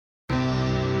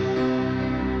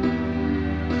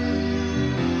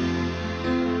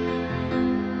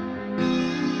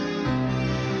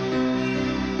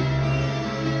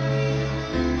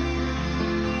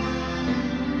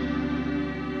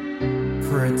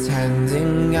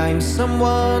Pretending I'm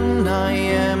someone I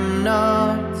am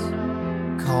not,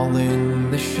 calling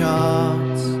the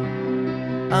shots,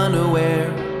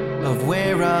 unaware of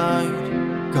where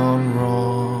I'd gone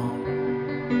wrong.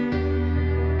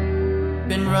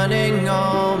 Been running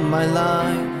all my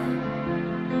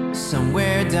life,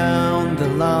 somewhere down the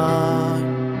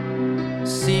line,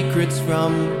 secrets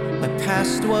from my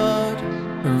past would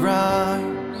arise.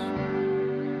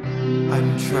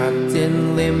 I'm trapped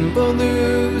in limbo,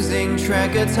 losing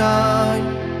track of time.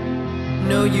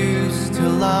 No use to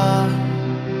lie,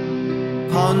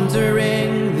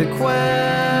 pondering the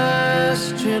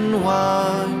question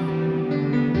why.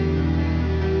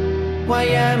 Why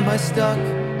am I stuck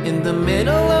in the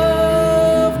middle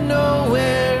of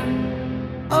nowhere?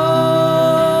 All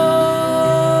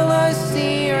I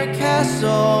see are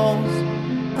castles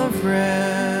of red.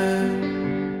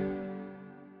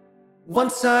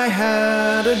 Once I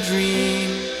had a dream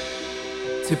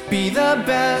to be the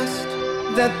best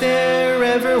that there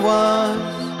ever was,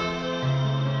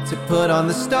 to put on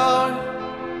the star,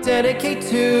 dedicate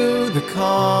to the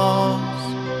cause.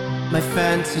 My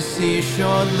fantasy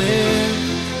short-lived,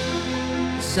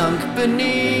 sunk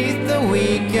beneath the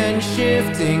weak and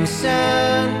shifting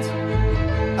sand.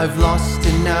 I've lost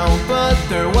it now, but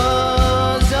there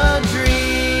was a dream.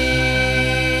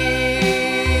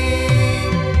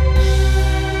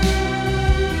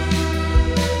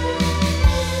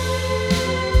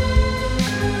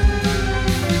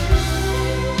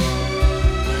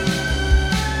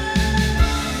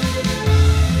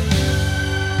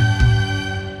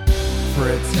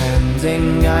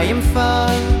 Pretending I am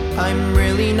fine, I'm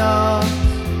really not.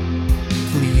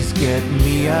 Please get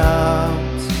me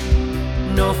out.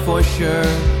 Know for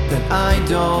sure that I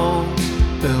don't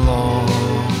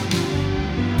belong.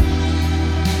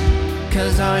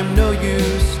 'Cause I'm no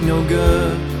use, no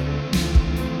good,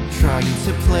 trying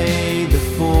to play the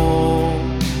fool,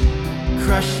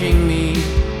 crushing me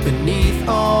beneath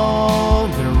all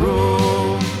the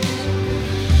rules.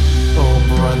 Oh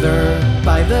brother,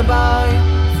 by the by,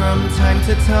 from time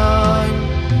to time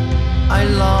I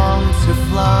long to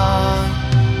fly,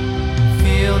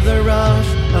 feel the rush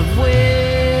of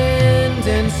wind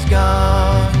and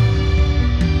sky.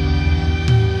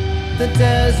 The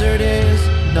desert is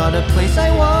not a place I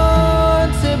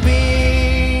want to be.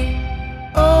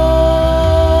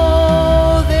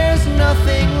 Oh, there's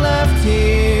nothing left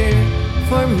here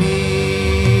for me.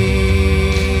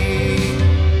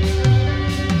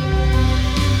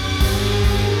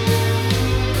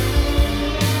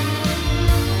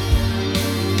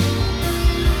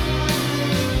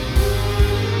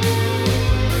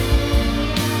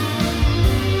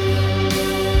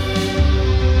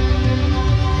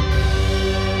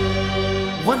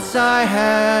 Once I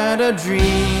had a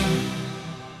dream,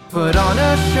 put on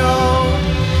a show,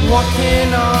 walking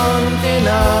on thin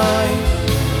ice,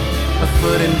 a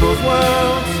foot in both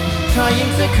worlds,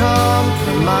 trying to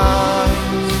compromise.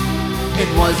 It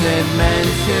wasn't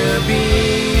meant to be,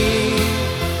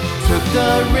 took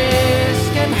the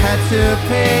risk and had to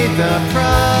pay the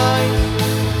price.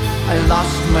 I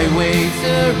lost my way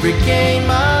to regain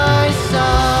my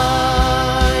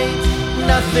sight,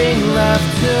 nothing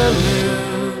left to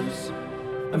lose.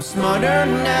 I'm smarter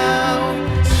now,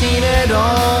 seen it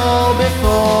all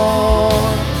before.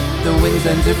 The wins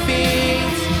and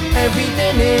defeats,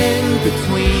 everything in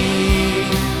between.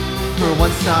 For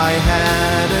once I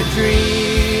had a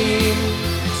dream,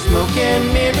 smoke and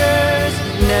mirrors,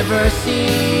 never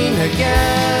seen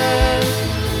again.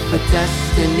 But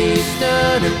destiny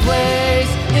stood in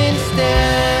place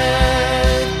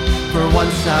instead. For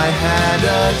once I had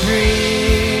a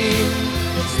dream,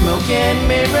 smoke and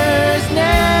mirrors,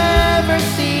 never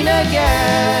seen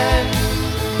again.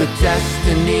 But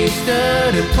destiny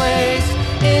stood in place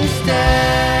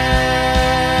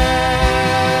instead.